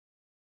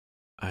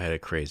I had a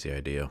crazy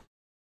idea.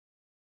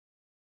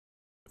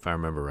 If I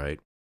remember right,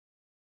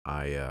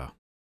 I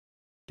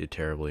did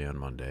terribly on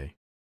Monday,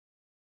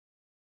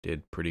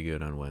 did pretty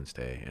good on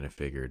Wednesday, and I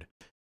figured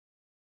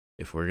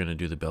if we're gonna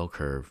do the bell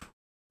curve,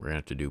 we're gonna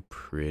have to do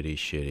pretty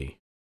shitty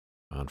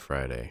on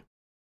Friday.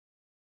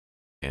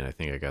 And I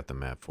think I got the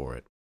map for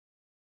it.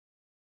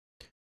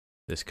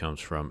 This comes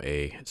from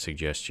a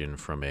suggestion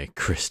from a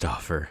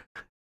Christopher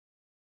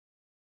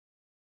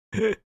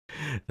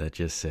that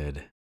just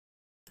said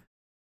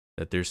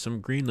that there's some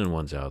Greenland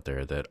ones out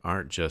there that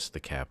aren't just the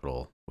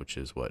capital, which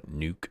is what,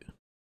 Nuke.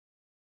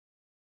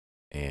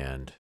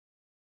 And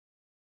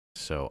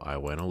so I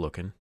went a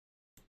looking,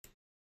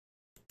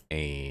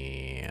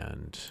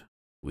 and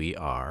we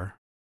are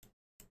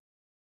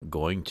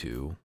going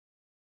to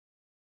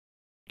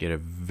get a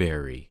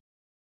very,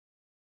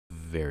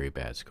 very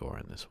bad score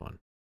on this one.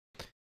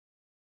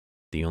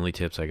 The only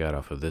tips I got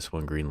off of this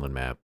one Greenland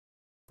map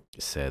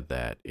said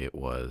that it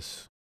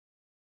was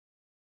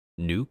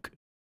Nuke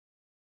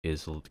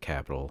is the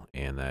capital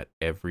and that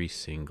every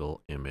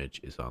single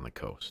image is on the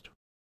coast.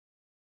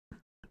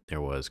 There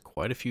was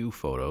quite a few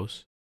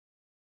photos,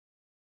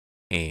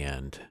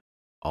 and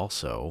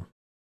also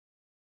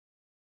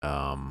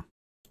the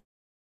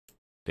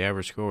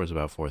average score was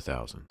about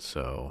 4,000.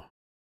 So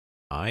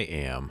I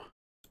am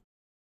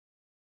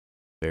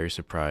very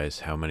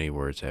surprised how many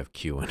words have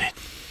Q in it.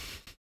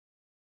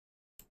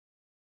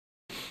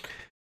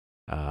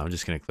 I'm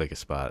just going to click a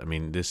spot. I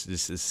mean, this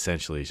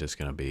essentially is just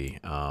going to be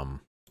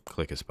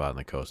click a spot on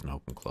the coast and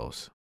hope I'm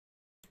close.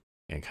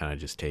 And kind of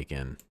just take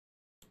in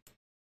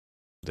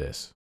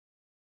this.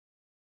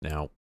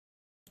 Now,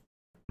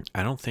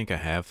 I don't think I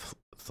have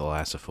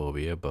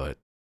thalassophobia, but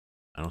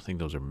I don't think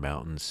those are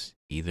mountains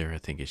either. I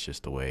think it's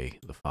just the way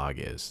the fog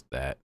is,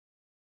 that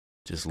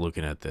just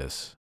looking at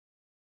this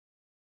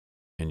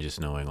and just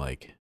knowing,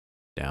 like,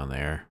 down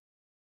there,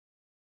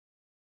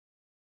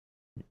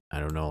 I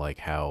don't know, like,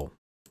 how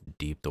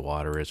deep the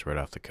water is right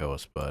off the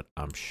coast, but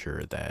I'm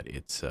sure that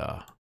it's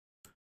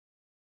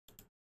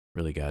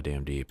really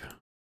goddamn deep.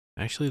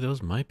 Actually,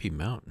 those might be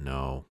mountain.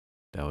 No,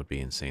 that would be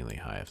insanely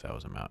high if that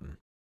was a mountain.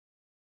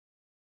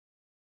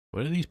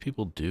 What do these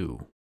people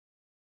do?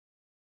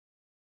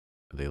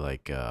 Are they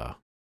like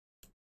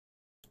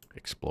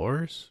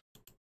explorers?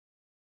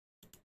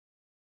 I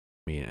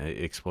mean,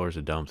 explorer's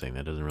a dumb thing.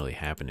 That doesn't really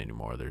happen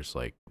anymore. There's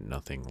like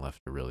nothing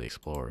left to really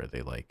explore. Are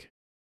they like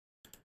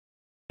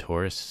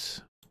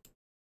tourists?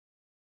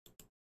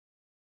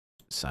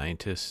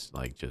 Scientists,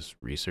 like just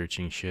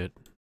researching shit?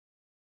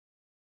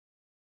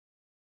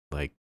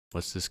 Like,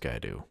 what's this guy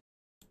do?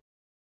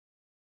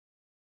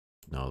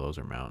 No, those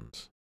are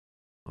mountains.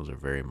 Those are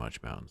very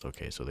much mountains.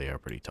 Okay, so they are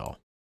pretty tall.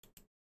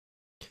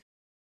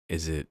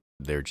 Is it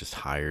they're just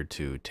hired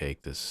to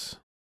take this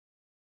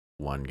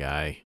one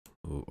guy,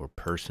 or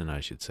person,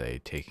 I should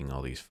say, taking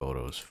all these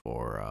photos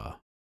for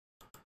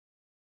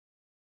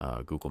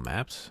Google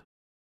Maps?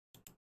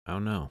 I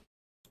don't know.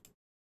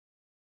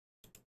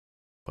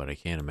 But I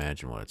can't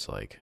imagine what it's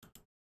like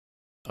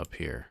up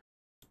here.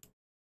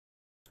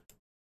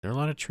 There are a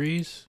lot of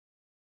trees.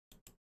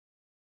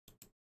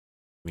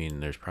 I mean,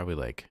 there's probably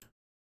like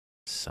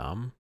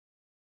some,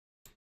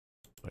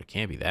 but it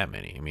can't be that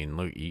many. I mean,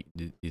 look,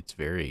 it's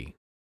very,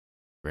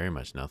 very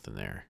much nothing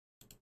there.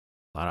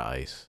 A lot of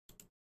ice.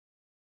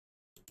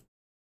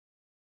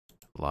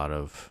 A lot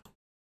of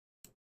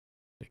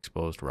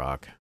exposed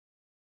rock.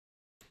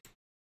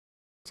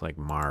 It's like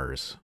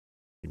Mars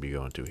you'd be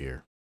going to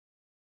here.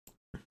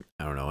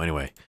 I don't know.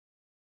 Anyway,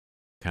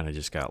 kind of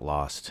just got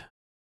lost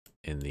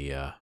in the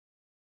how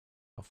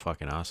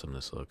fucking awesome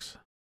this looks.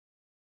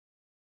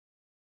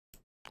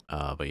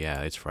 But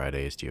yeah, it's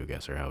Friday. It's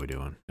Geoguessr. How we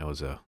doing? That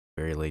was a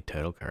very late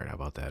title card. How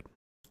about that?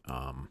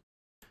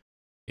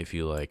 If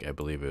you like, I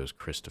believe it was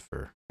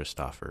Christopher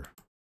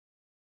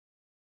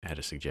had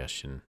a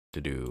suggestion to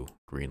do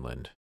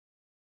Greenland,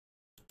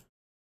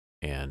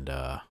 and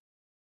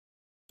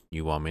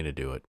you want me to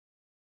do it,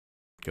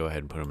 go ahead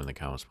and put them in the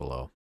comments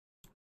below,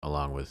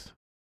 along with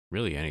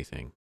really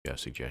anything you have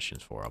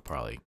suggestions for. I'll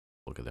probably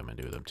look at them and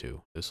do them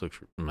too. This looks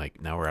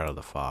like, now we're out of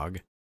the fog.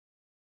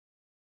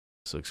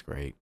 This looks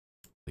great.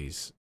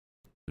 These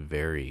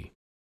very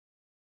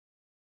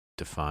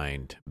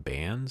defined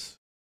bands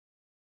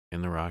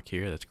in the rock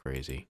here. That's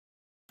crazy.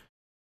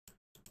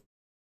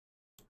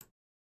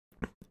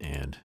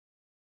 And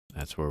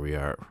that's where we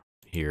are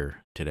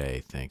here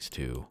today, thanks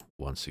to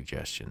one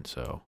suggestion.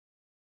 So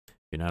if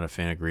you're not a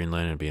fan of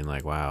Greenland and being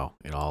like, wow,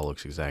 it all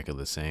looks exactly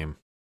the same,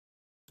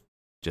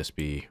 just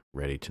be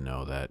ready to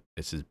know that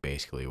this is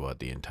basically what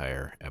the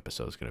entire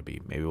episode is going to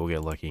be. Maybe we'll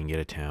get lucky and get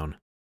a town.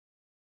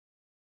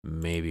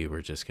 Maybe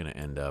we're just going to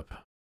end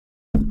up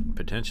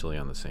potentially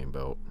on the same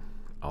boat.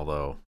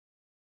 Although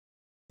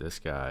this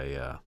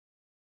guy,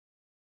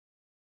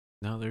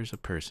 no, there's a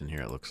person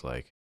here, it looks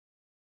like.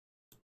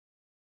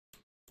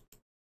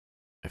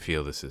 I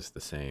feel this is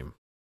the same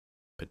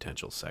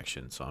potential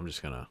section, so I'm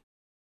just going to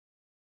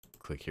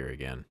click here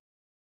again.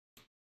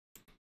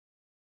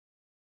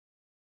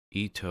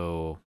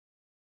 Itok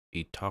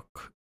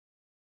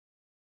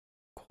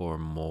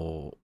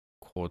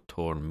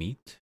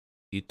Kortormit?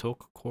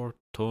 Itok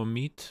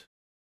Kortormit?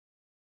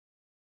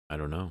 I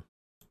don't know.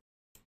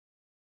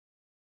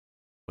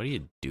 What do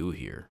you do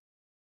here?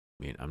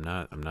 I mean, I'm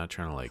not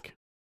trying to like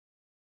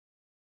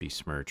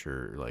besmirch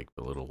or like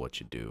belittle what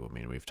you do. I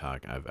mean,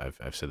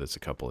 I've said this a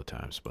couple of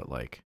times, but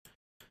like,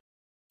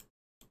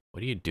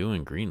 what do you do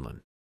in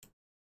Greenland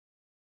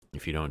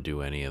if you don't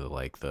do any of the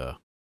like the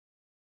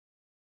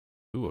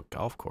ooh, a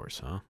golf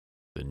course, huh?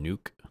 The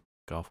Nuke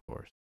golf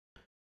course.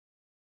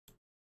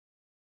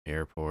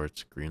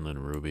 Airports, Greenland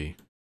Ruby.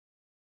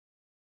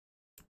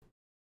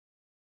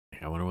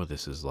 I wonder what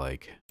this is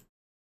like,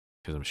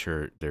 because I'm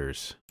sure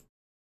there's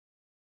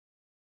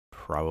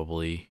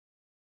probably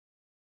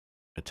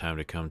a time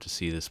to come to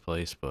see this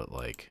place, but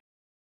like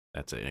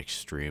that's an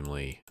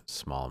extremely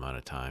small amount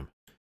of time.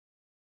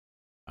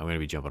 I'm gonna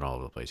be jumping all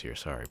over the place here,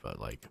 sorry, but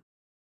like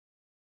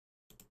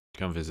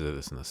come visit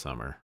this in the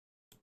summer.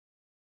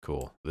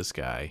 Cool. This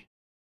guy,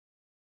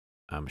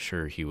 I'm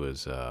sure he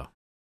was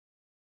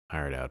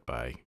hired out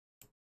by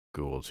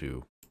Google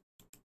to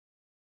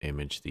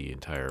image the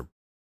entire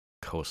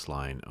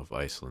coastline of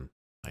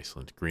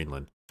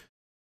Greenland.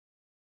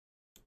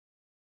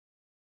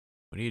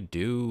 What do you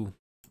do,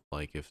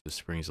 like, if the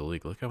spring's a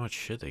leak? Look how much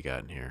shit they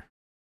got in here.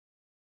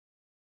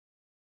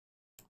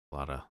 A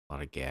lot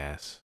of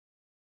gas.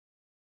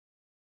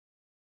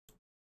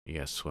 You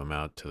gotta swim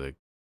out to the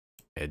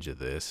edge of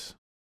this.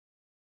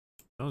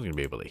 No one's gonna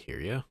be able to hear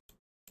you.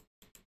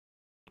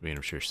 I mean,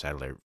 I'm sure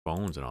satellite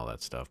phones and all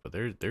that stuff, but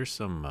there's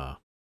some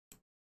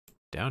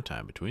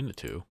downtime between the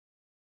two.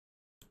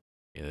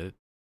 Yeah,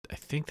 I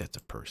think that's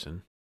a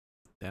person.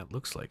 That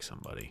looks like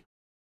somebody.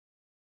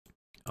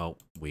 Oh,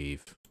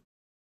 we've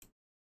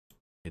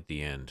hit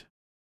the end.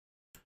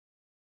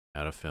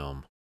 Out of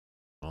film.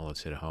 Well,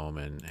 let's hit home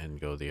and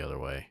go the other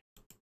way.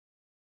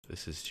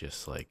 This is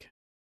just like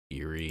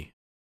eerie.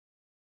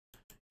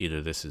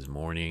 Either this is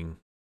morning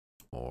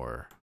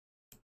or...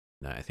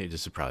 No, I think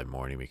this is probably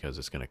morning because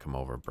it's going to come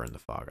over and burn the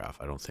fog off.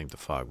 I don't think the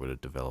fog would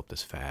have developed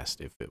this fast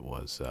if it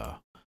was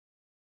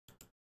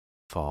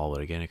fall,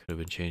 but again, it could have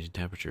been changing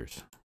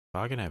temperatures.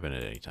 Fog can happen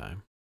at any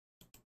time.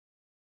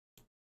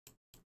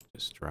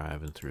 Just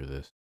driving through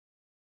this.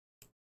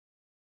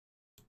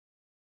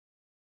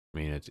 I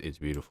mean, it's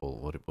beautiful.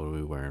 What are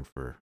we wearing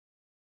for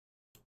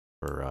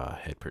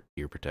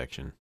ear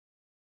protection?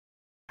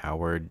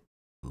 Howard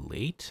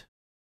Late?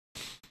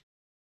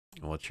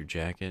 What's your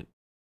jacket?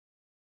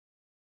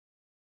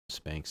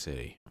 Spank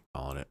City, I'm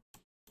calling it.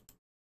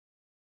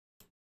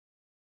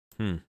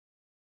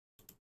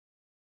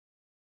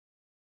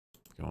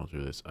 Going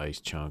through this ice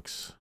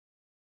chunks.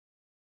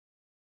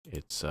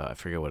 It's I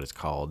forget what it's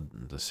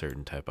called. The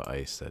certain type of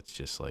ice that's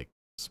just like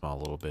small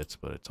little bits,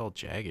 but it's all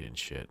jagged and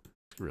shit. It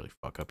could really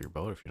fuck up your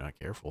boat if you're not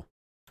careful.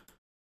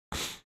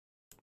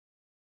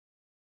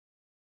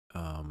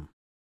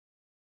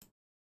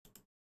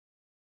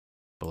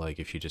 But like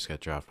if you just got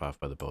dropped off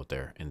by the boat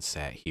there and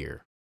sat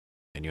here,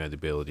 and you had the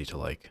ability to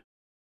like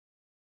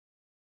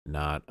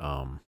not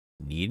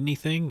need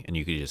anything, and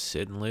you could just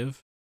sit and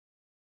live,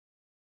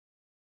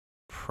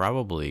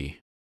 probably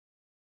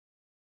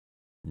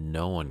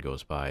no one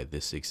goes by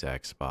this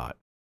exact spot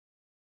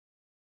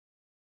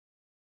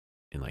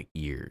in like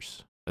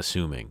years,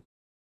 assuming,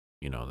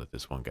 you know, that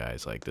this one guy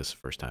is like, this is the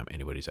first time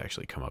anybody's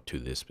actually come up to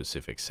this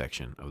specific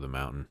section of the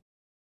mountain,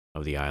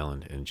 of the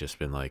island, and just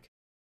been like,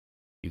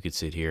 you could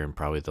sit here, and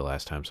probably the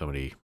last time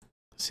somebody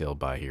sailed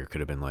by here could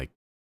have been like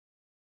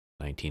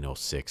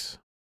 1906,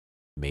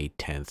 May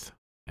 10th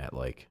at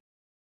like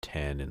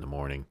 10 in the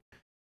morning.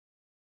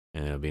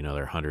 And it'll be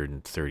another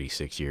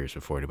 136 years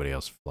before anybody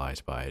else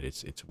flies by it.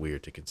 It's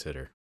weird to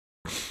consider,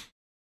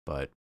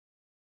 but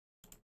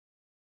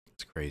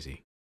it's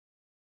crazy.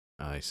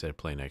 I said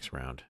play next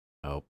round.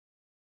 Oh,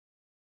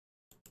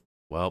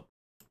 well,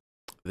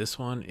 this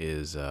one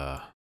is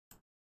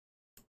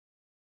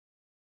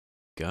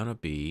gonna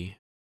be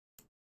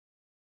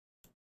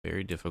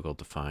very difficult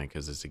to find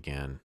because it's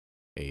again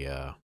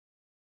a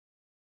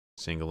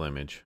single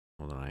image.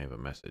 Hold on, I have a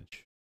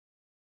message.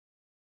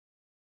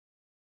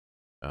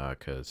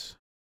 Because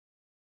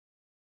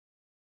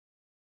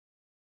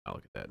I'll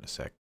look at that in a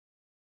sec.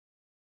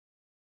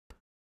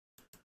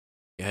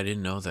 Yeah, I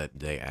didn't know that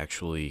they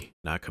actually,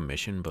 not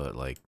commission, but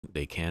like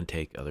they can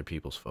take other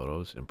people's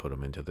photos and put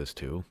them into this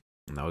too.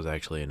 And that was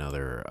actually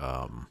another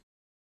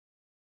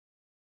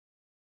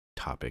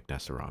topic,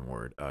 that's the wrong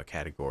word,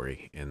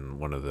 category in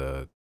one of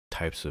the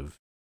types of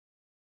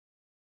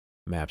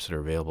maps that are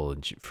available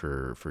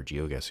for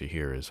Geoguessr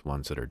here is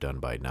ones that are done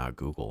by not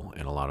Google,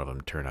 and a lot of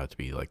them turn out to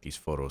be like these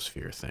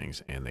photosphere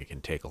things, and they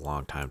can take a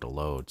long time to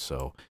load.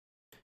 So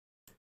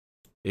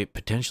it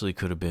potentially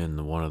could have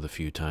been one of the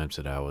few times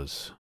that I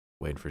was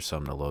waiting for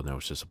something to load and there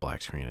was just a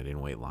black screen. I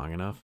didn't wait long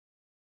enough,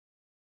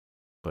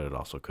 but it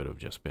also could have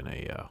just been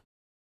a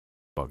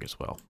bug as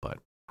well. But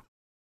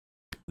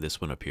this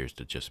one appears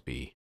to just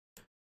be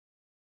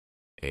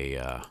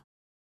a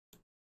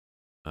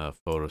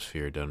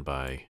photosphere done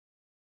by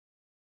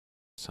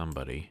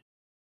somebody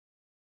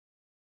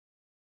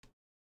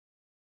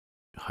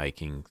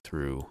hiking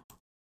through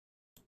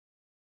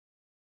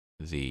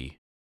the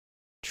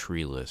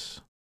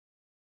treeless,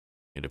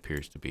 it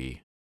appears to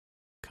be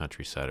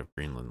countryside of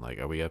Greenland. Like,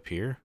 are we up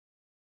here?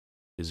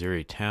 Is there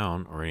a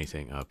town or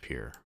anything up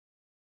here?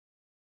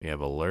 We have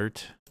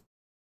Alert,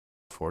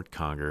 Fort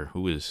Conger.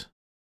 Who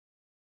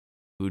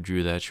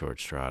drew that short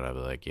straw? I'd be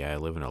like, yeah, I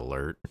live in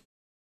Alert.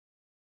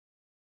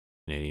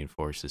 Canadian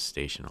Forces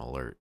Station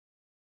Alert.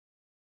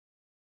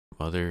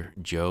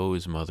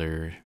 Joe's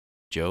Mother's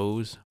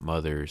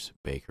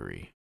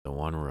Bakery. The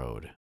one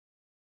road.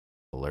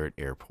 Alert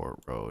Airport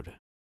Road.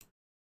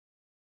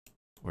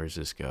 Where's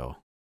this go?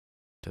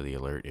 To the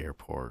Alert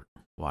Airport.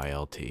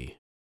 YLT.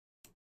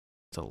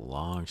 It's a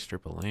long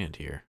strip of land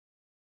here.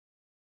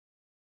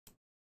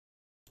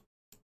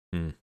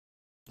 I'm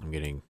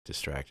getting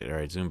distracted. All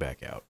right, zoom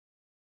back out.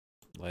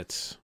 I'm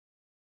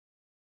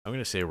going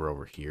to say we're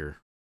over here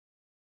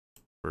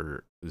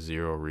for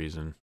zero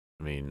reason.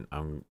 I mean,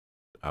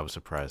 I was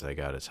surprised I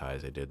got as high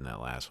as I did in that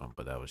last one,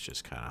 but that was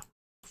just kind of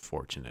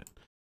fortunate.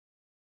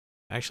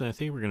 Actually, I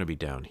think we're going to be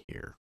down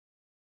here.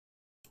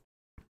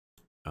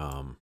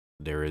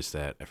 There is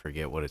that, I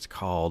forget what it's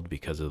called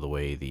because of the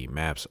way the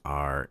maps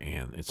are,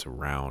 and it's a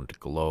round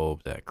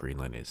globe that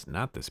Greenland is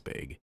not this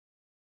big.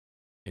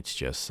 It's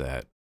just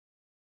that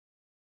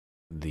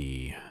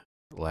the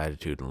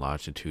latitude and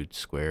longitude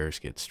squares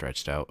get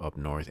stretched out up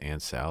north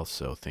and south,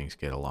 so things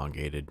get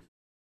elongated.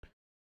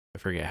 I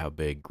forget how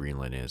big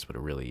Greenland is, but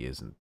it really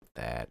isn't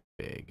that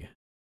big.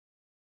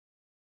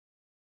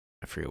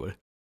 I forget what.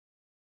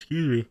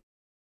 Excuse me.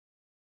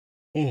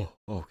 Oh,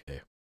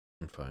 okay.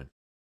 I'm fine.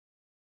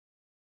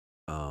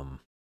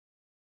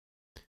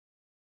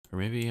 Or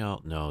maybe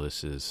no,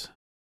 this is,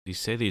 you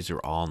say these are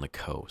all on the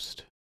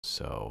coast,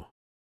 so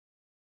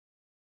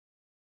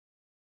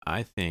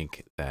I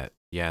think that,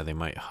 yeah, they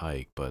might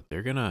hike, but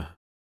they're gonna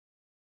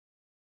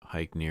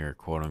hike near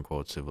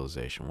quote-unquote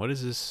civilization. What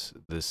is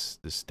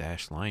this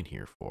dashed line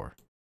here for?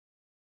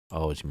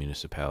 Oh, it's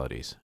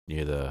municipalities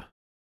near the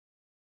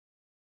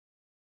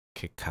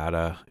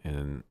Kikata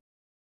and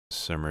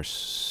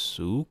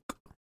Sermersooq.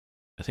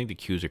 I think the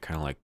Q's are kind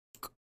of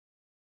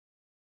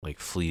like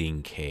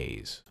fleeting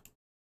K's.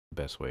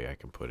 Best way I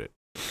can put it.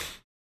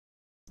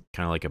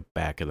 Kind of like a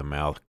back of the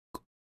mouth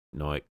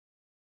noise.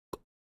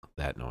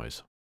 That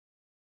noise.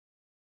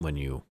 When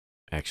you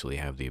actually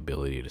have the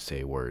ability to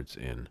say words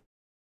in,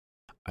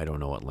 I don't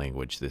know what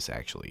language this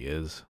actually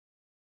is,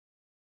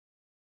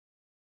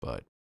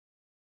 but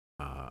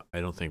I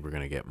don't think we're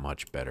going to get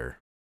much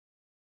better.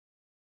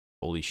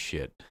 Holy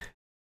shit.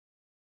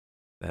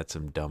 That's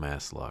some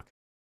dumbass luck.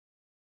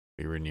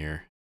 We were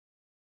near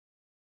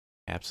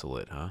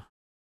Absolute, huh?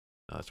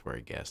 No, that's where I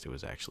guessed. It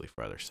was actually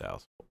farther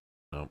south.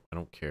 No, I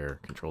don't care.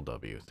 Control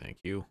W. Thank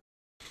you.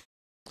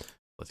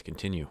 Let's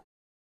continue.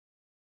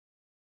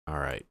 All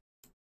right.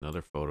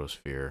 Another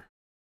photosphere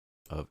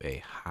of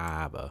a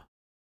harbor.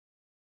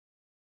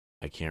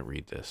 I can't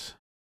read this.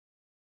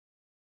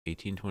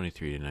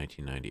 1823 to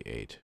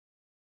 1998.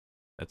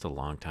 That's a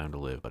long time to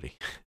live, buddy.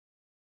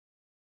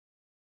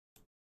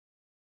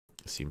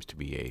 It seems to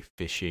be a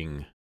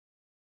fishing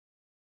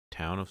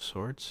town of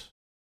sorts.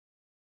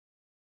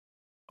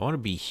 I want to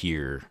be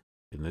here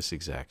in this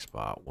exact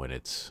spot when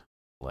it's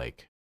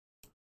like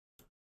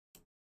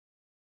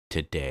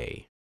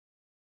today.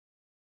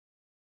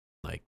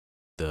 Like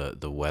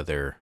the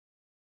weather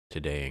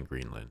today in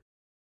Greenland.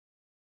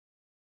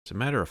 As a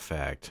matter of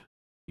fact,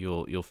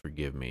 you'll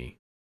forgive me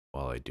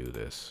while I do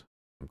this.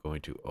 I'm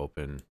going to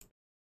open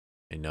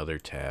another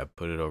tab,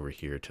 put it over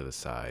here to the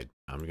side.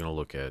 I'm going to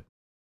look at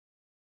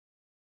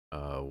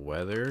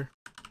weather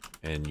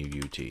and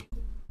UUT.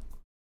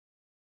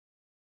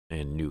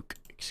 And nuke,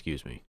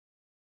 excuse me.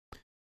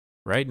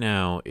 Right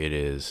now it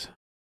is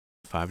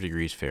 5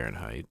 degrees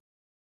Fahrenheit.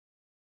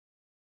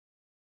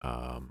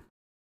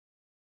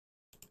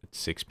 It's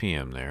 6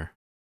 p.m. there.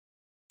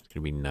 It's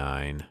gonna be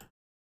 9.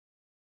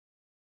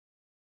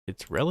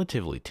 It's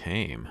relatively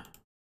tame.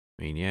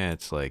 I mean, yeah,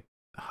 it's like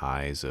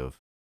highs of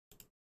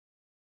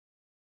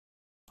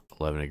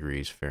 11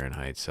 degrees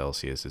Fahrenheit.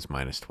 Celsius is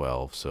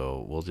 -12.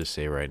 So we'll just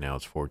say right now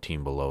it's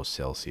 14 below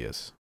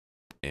Celsius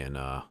in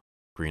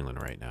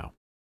Greenland right now.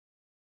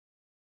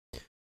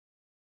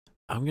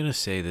 I'm going to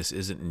say this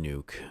isn't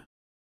Nuke,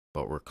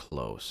 but we're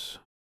close.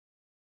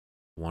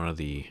 One of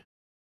the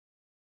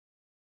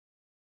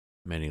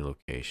many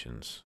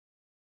locations.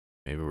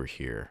 Maybe we're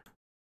here.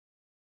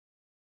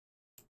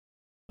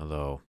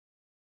 Although,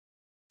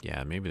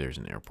 yeah, maybe there's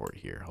an airport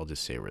here. I'll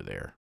just say we're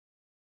there.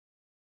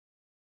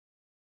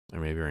 Or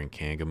maybe we're in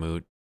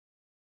Kangamoot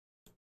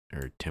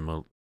or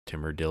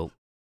Timmerdilt.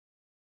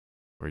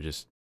 We're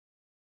just,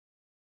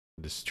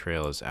 this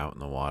trail is out in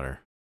the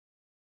water.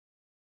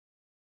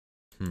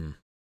 Your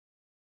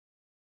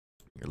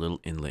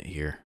little inlet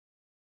here.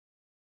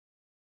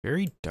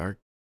 Very dark.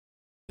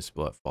 Is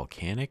what,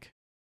 volcanic?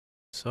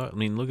 So I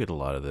mean, look at a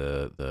lot of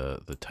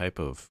the type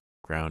of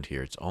ground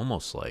here. It's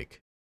almost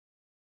like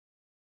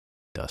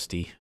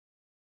dusty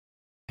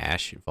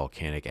ash,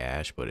 volcanic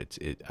ash, but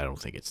I don't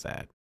think it's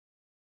that.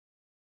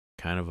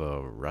 Kind of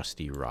a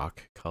rusty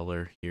rock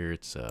color here.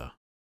 It's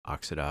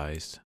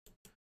oxidized.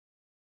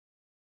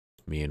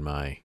 Me and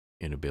my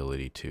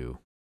inability to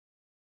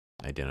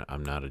identify.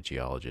 I'm not a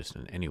geologist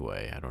in any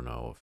way. I don't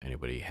know if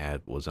anybody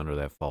was under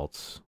that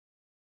false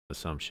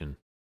assumption.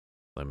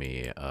 Let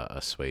me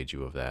assuage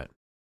you of that.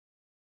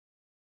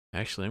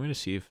 Actually, I'm going to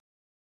see if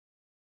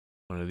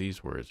one of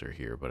these words are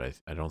here, but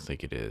I don't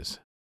think it is.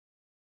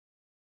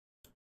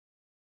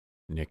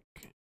 Nick,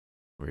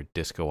 we're at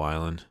Disco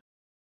Island.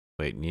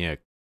 Wait, yeah,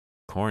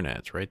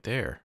 Cornet's right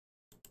there.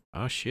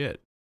 Oh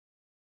shit.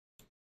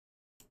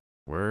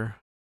 We're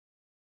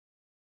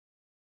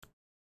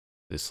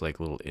this like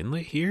little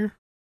inlet here,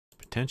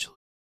 potentially.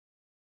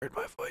 Where'd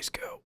my voice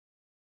go?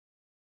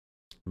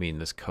 I mean,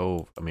 this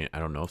cove. I mean, I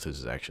don't know if this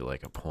is actually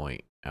like a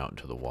point out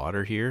into the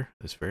water here.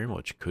 This very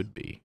much could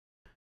be.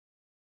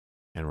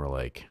 And we're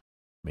like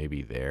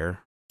maybe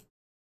there.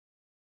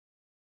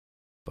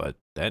 But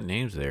that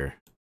name's there.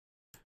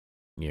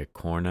 Yeah,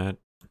 Cornet.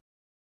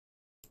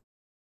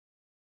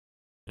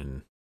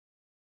 And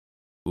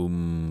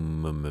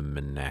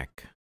Umamanak.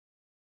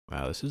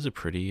 Wow, this is a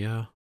pretty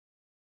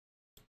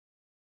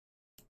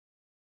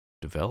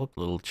developed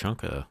little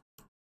chunk of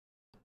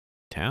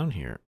town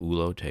here.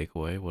 Ulo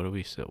takeaway. What do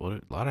we say? What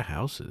a lot of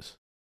houses.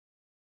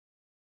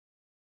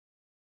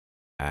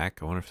 I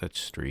wonder if that's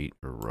street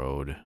or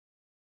road.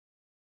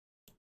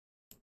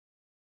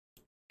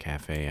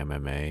 Cafe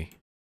MMA. I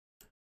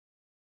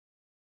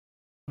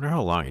wonder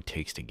how long it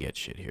takes to get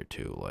shit here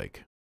too.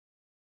 Like,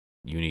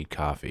 you need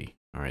coffee.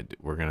 All right,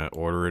 we're gonna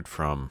order it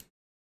from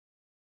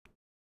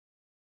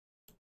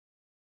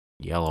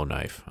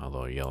Yellowknife.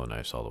 Although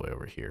Yellowknife's all the way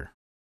over here,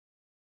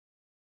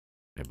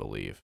 I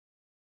believe.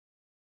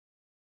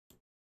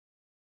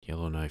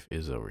 Yellowknife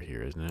is over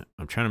here, isn't it?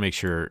 I'm trying to make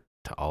sure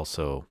to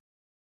also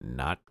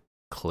not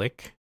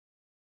click,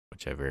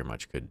 which I very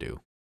much could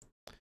do.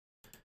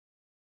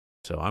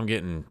 So I'm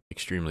getting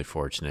extremely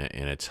fortunate,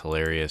 and it's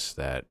hilarious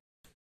that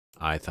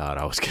I thought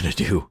I was gonna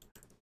do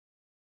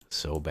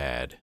so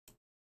bad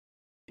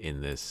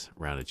in this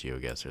round of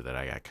Geoguessr that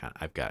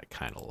I've got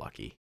kind of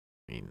lucky.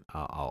 I mean,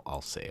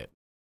 I'll say it.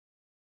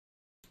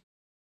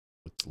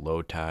 It's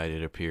low tide,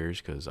 it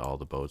appears, because all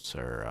the boats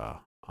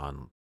are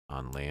on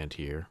land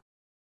here.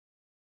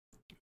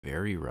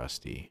 Very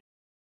rusty.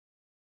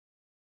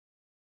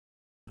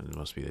 And it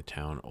must be the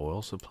town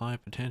oil supply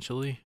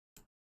potentially.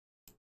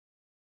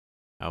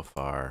 How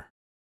far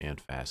and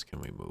fast can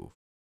we move?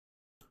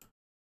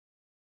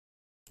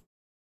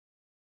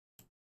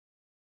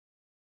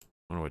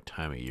 I wonder what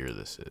time of year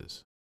this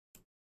is.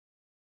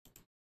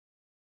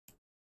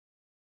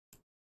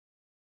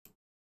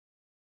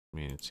 I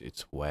mean,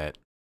 it's wet.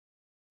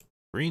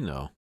 Green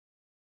though.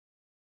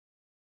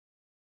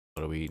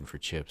 What are we eating for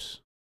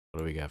chips? What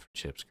do we got for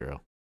chips,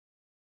 girl?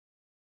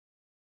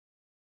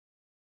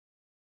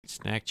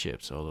 Snack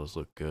chips. Oh, those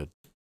look good.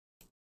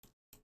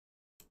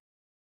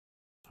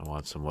 I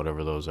want some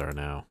whatever those are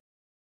now.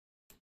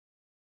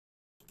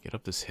 Get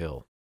up this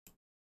hill.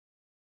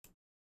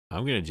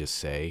 I'm going to just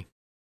say,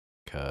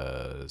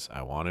 because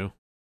I want to,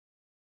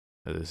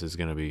 that this is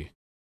going to be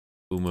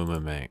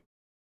Umamamak.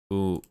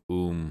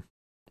 Umamac.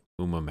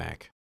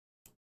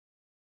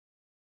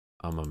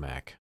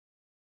 Umamac.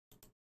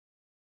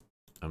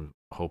 I'm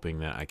hoping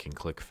that I can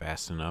click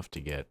fast enough to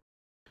get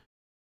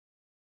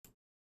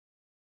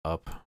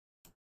up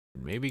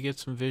and maybe get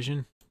some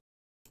vision.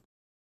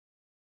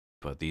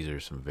 But these are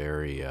some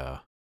very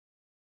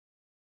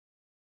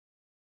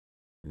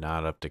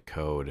not up to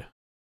code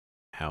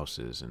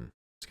houses, and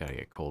it's gotta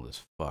get cold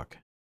as fuck.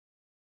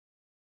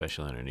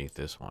 Especially underneath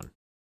this one.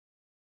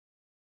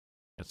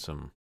 Got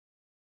some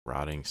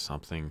rotting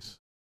somethings.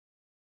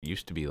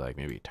 Used to be like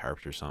maybe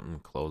tarps or something,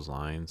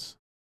 clotheslines.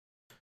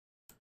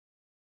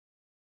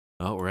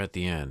 Oh, we're at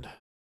the end.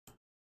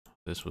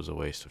 This was a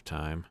waste of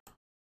time.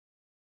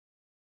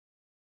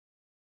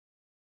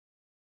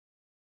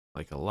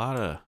 Like a lot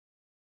of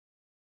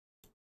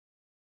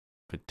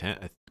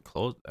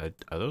are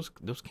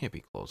those can't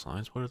be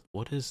clotheslines.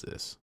 What is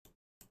this?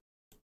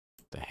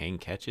 The hang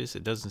catches?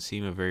 It doesn't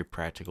seem a very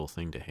practical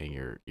thing to hang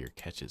your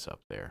catches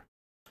up there.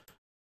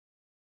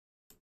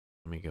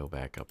 Let me go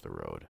back up the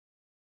road.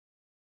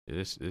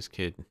 This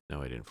kid,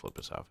 no, he didn't flip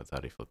us off. I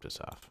thought he flipped us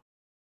off.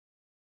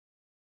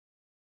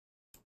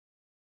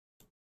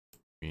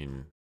 I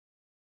mean,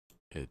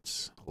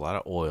 it's a lot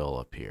of oil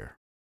up here.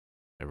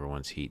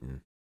 Everyone's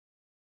heating.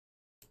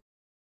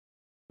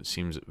 It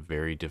seems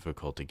very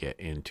difficult to get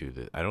into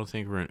the. I don't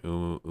think we're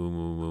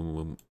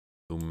in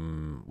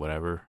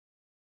whatever.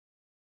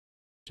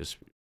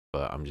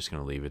 But I'm just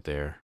gonna leave it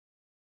there.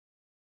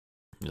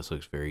 This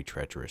looks very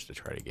treacherous to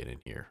try to get in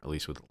here, at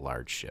least with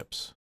large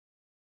ships.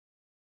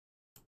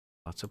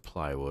 Lots of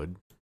plywood.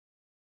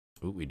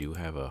 Ooh, we do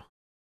have a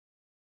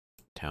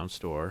town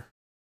store.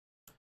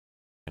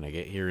 Can I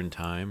get here in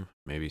time?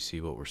 Maybe see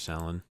what we're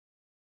selling.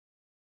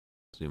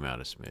 Zoom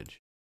out a smidge.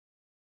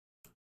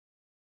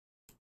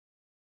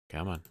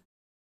 Come on.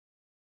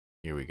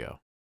 Here we go.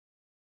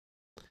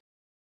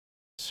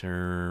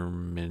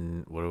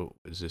 Sermon. What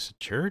is this? A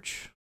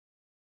church?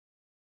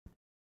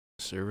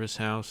 Service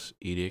house.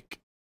 Edict.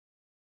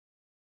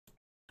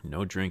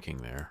 No drinking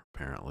there,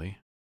 apparently.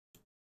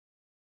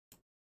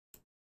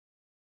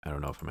 I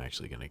don't know if I'm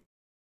actually gonna,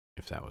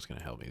 if that was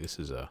gonna help me. This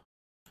is a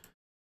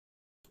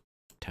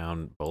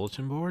town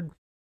bulletin board.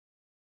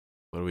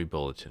 What are we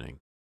bulleting?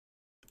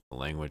 A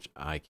language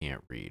I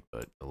can't read,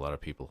 but a lot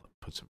of people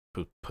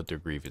put their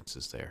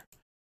grievances there.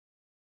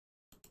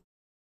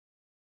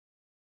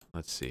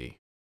 Let's see.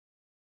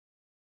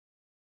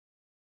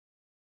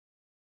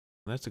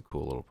 That's a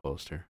cool little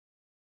poster.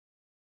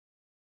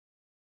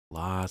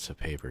 Lots of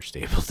paper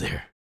stapled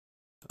there.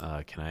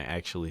 Can I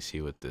actually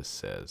see what this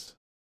says?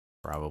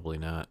 Probably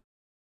not.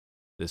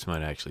 This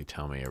might actually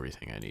tell me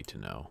everything I need to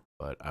know,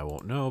 but I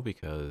won't know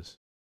because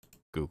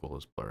Google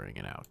is blurring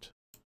it out.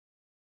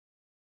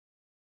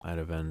 Light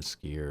event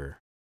skier.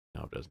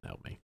 No, it doesn't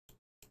help me.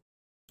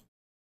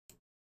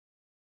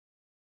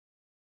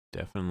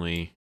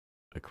 Definitely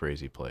a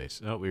crazy place.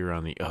 Oh, we were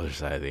on the other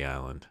side of the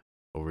island.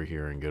 Over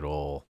here in good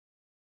old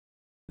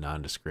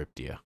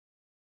Nondescriptia.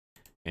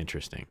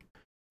 Interesting.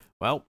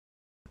 Well,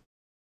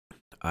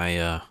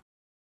 I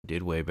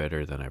did way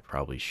better than I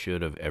probably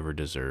should have ever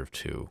deserved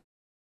to.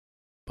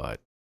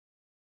 But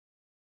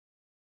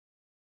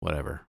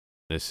whatever.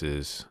 This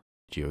is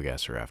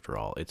Geoguessr after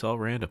all. It's all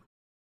random.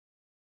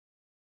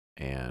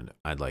 And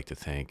I'd like to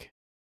thank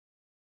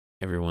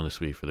everyone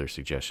this week for their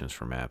suggestions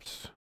for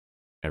maps,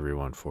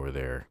 everyone for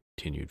their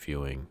continued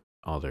viewing,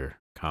 all their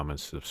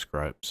comments,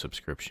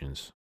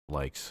 subscriptions,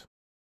 likes,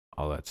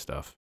 all that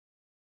stuff.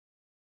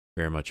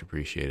 Very much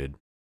appreciated.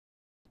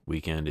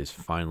 Weekend is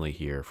finally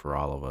here for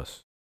all of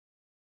us.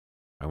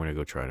 I'm going to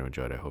go try to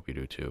enjoy it. I hope you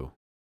do too.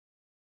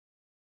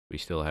 We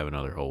still have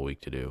another whole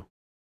week to do.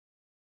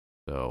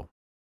 So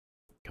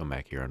come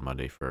back here on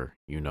Monday for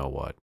you know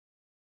what.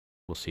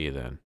 We'll see you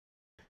then.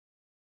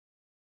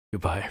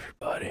 Goodbye,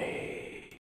 everybody.